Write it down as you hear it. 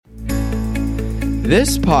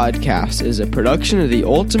This podcast is a production of the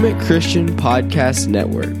Ultimate Christian Podcast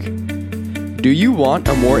Network. Do you want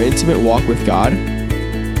a more intimate walk with God?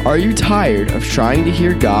 Are you tired of trying to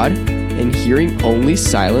hear God and hearing only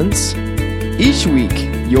silence? Each week,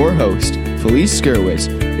 your host, Felice Skirwitz,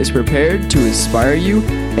 is prepared to inspire you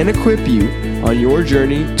and equip you on your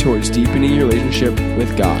journey towards deepening your relationship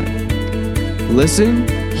with God. Listen,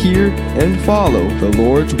 hear, and follow the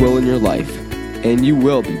Lord's will in your life, and you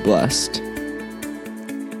will be blessed.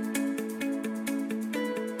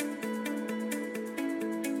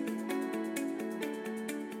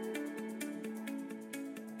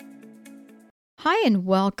 Hi and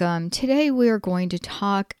welcome. Today we are going to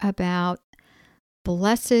talk about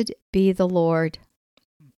Blessed Be the Lord.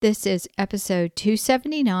 This is episode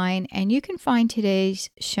 279, and you can find today's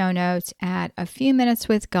show notes at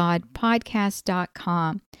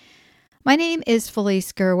afewminuteswithgodpodcast.com. My name is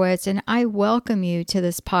Felice Skirwitz, and I welcome you to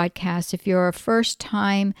this podcast. If you're a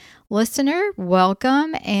first-time listener,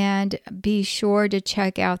 welcome, and be sure to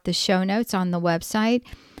check out the show notes on the website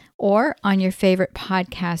or on your favorite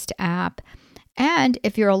podcast app. And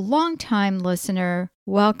if you're a long-time listener,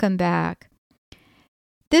 welcome back.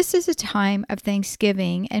 This is a time of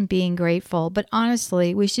thanksgiving and being grateful, but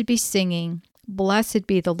honestly, we should be singing, "Blessed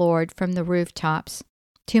be the Lord" from the rooftops.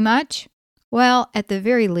 Too much? Well, at the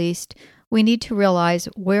very least, we need to realize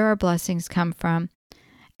where our blessings come from.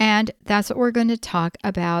 And that's what we're going to talk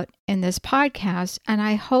about in this podcast, and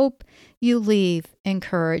I hope you leave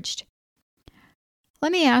encouraged.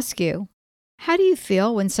 Let me ask you, how do you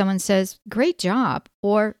feel when someone says, "Great job,"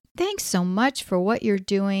 or "Thanks so much for what you're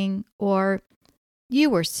doing," or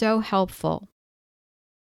 "You were so helpful"?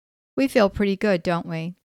 We feel pretty good, don't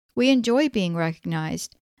we? We enjoy being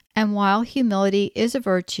recognized. And while humility is a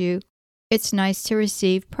virtue, it's nice to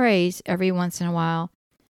receive praise every once in a while.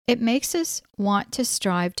 It makes us want to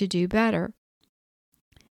strive to do better.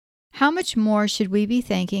 How much more should we be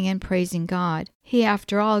thanking and praising God? He,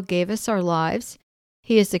 after all, gave us our lives.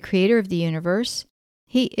 He is the creator of the universe.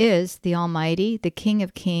 He is the Almighty, the King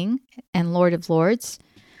of Kings and Lord of Lords.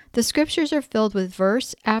 The scriptures are filled with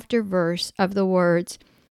verse after verse of the words,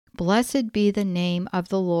 "Blessed be the name of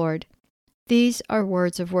the Lord." These are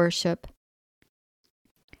words of worship.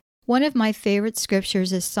 One of my favorite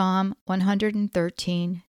scriptures is Psalm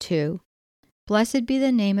 113:2. "Blessed be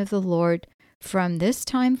the name of the Lord from this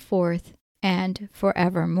time forth and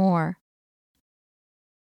forevermore."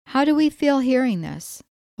 How do we feel hearing this?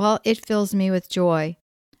 Well, it fills me with joy.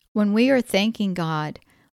 When we are thanking God,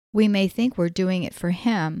 we may think we're doing it for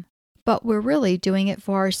Him, but we're really doing it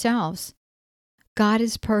for ourselves. God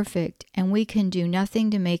is perfect, and we can do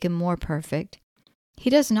nothing to make Him more perfect. He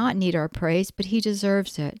does not need our praise, but He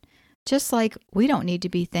deserves it. Just like we don't need to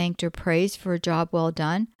be thanked or praised for a job well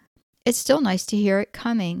done, it's still nice to hear it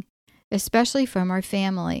coming, especially from our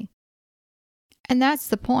family. And that's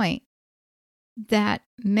the point, that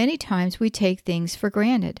many times we take things for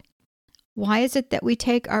granted. Why is it that we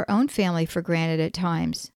take our own family for granted at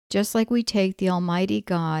times, just like we take the Almighty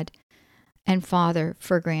God and Father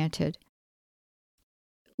for granted?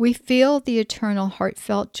 We feel the eternal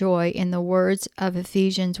heartfelt joy in the words of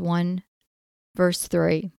Ephesians 1, verse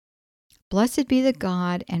 3. "Blessed be the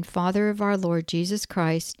God and Father of our Lord Jesus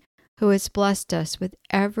Christ, who has blessed us with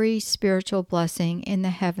every spiritual blessing in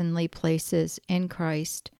the heavenly places in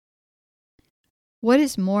Christ." What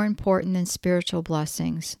is more important than spiritual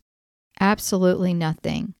blessings? Absolutely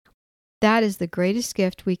nothing. That is the greatest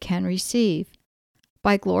gift we can receive.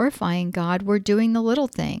 By glorifying God, we're doing the little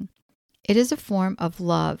thing. It is a form of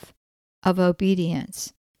love, of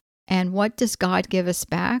obedience. And what does God give us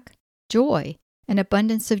back? Joy, an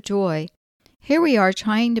abundance of joy. Here we are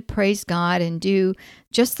trying to praise God and do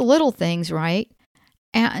just the little things right,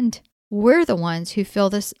 and we're the ones who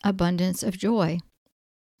feel this abundance of joy.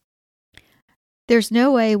 There's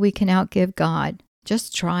no way we can outgive God.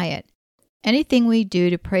 Just try it. Anything we do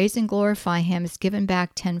to praise and glorify Him is given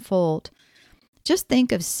back tenfold. Just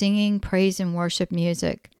think of singing praise and worship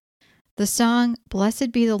music. The song,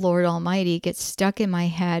 "Blessed be the Lord Almighty," gets stuck in my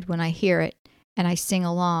head when I hear it, and I sing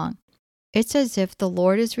along. It's as if the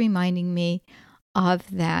Lord is reminding me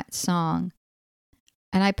of that song.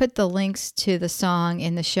 And I put the links to the song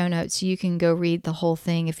in the show notes so you can go read the whole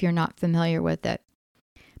thing if you're not familiar with it.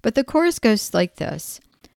 But the chorus goes like this: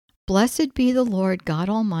 "Blessed be the Lord God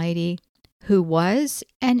Almighty, who was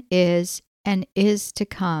and is to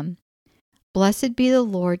come. Blessed be the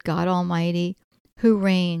Lord God Almighty, who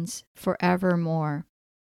reigns forevermore."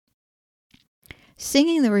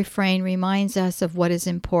 Singing the refrain reminds us of what is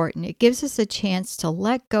important. It gives us a chance to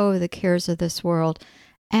let go of the cares of this world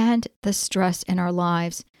and the stress in our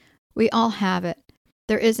lives. We all have it.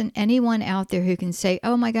 There isn't anyone out there who can say,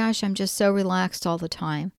 oh my gosh, I'm just so relaxed all the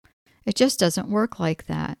time. It just doesn't work like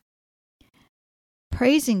that.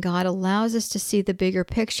 Praising God allows us to see the bigger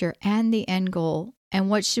picture and the end goal. And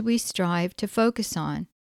what should we strive to focus on?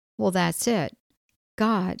 Well, that's it.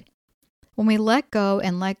 God. When we let go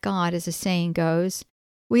and let God, as the saying goes,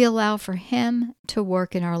 we allow for Him to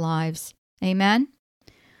work in our lives. Amen?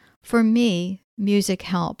 For me, music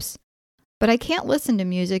helps. But I can't listen to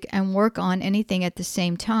music and work on anything at the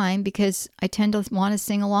same time because I tend to want to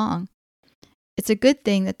sing along. It's a good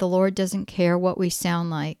thing that the Lord doesn't care what we sound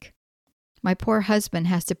like. My poor husband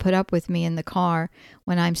has to put up with me in the car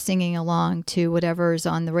when I'm singing along to whatever is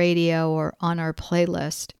on the radio or on our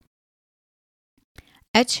playlist.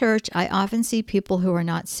 At church, I often see people who are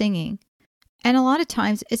not singing. And a lot of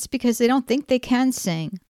times it's because they don't think they can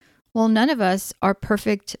sing. Well, none of us are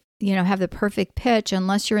perfect, have the perfect pitch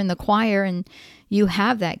unless you're in the choir and you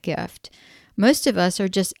have that gift. Most of us are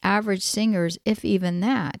just average singers, if even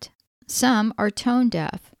that. Some are tone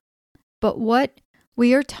deaf. But what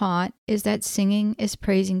we are taught is that singing is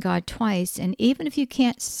praising God twice, and even if you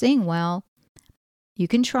can't sing well, you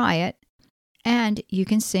can try it, and you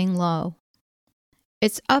can sing low.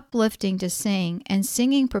 It's uplifting to sing, and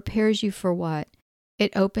singing prepares you for what?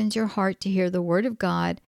 It opens your heart to hear the Word of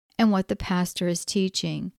God and what the pastor is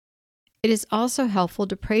teaching. It is also helpful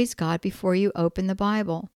to praise God before you open the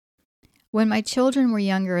Bible. When my children were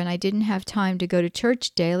younger and I didn't have time to go to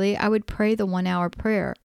church daily, I would pray the 1-hour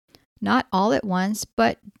prayer. Not all at once,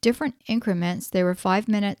 but different increments. They were 5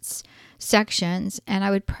 minutes sections, and I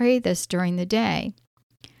would pray this during the day.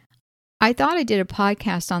 I thought I did a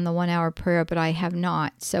podcast on the 1-hour prayer, but I have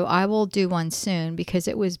not, so I will do one soon because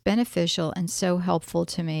it was beneficial and so helpful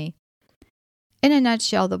to me. In a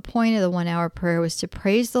nutshell, the point of the 1-hour prayer was to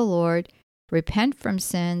praise the Lord, repent from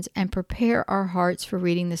sins, and prepare our hearts for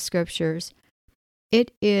reading the Scriptures.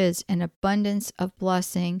 It is an abundance of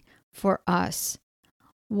blessing for us.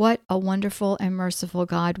 What a wonderful and merciful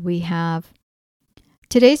God we have.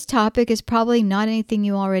 Today's topic is probably not anything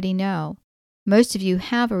you already know. Most of you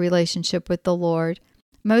have a relationship with the Lord.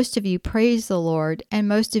 Most of you praise the Lord, and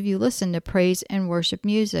most of you listen to praise and worship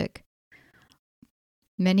music.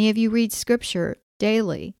 Many of you read Scripture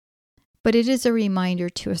daily, but it is a reminder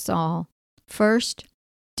to us all. First,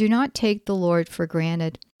 do not take the Lord for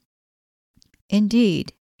granted.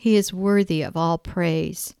 Indeed, He is worthy of all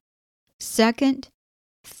praise. Second,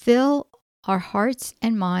 fill our hearts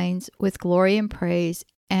and minds with glory and praise,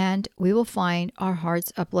 and we will find our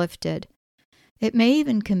hearts uplifted. It may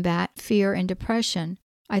even combat fear and depression.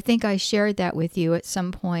 I think I shared that with you at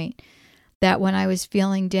some point, that when I was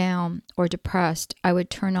feeling down or depressed, I would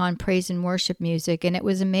turn on praise and worship music, and it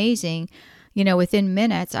was amazing. Within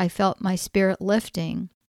minutes, I felt my spirit lifting.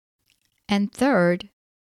 And third,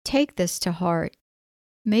 take this to heart.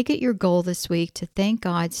 Make it your goal this week to thank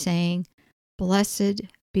God, saying, "Blessed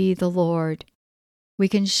be the Lord." We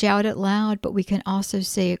can shout it loud, but we can also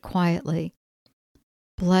say it quietly.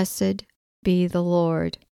 Blessed be the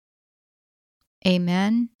Lord.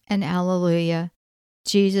 Amen and alleluia.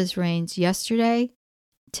 Jesus reigns yesterday,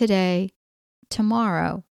 today,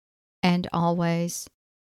 tomorrow, and always.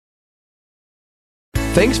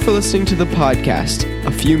 Thanks for listening to the podcast,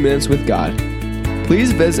 A Few Minutes with God.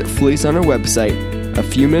 Please visit Felice on our website,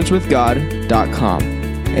 afewminuteswithgod.com,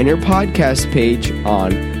 and her podcast page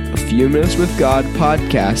on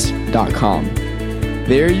afewminuteswithgodpodcast.com.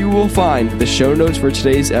 There you will find the show notes for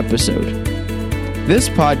today's episode. This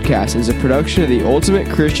podcast is a production of the Ultimate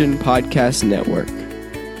Christian Podcast Network.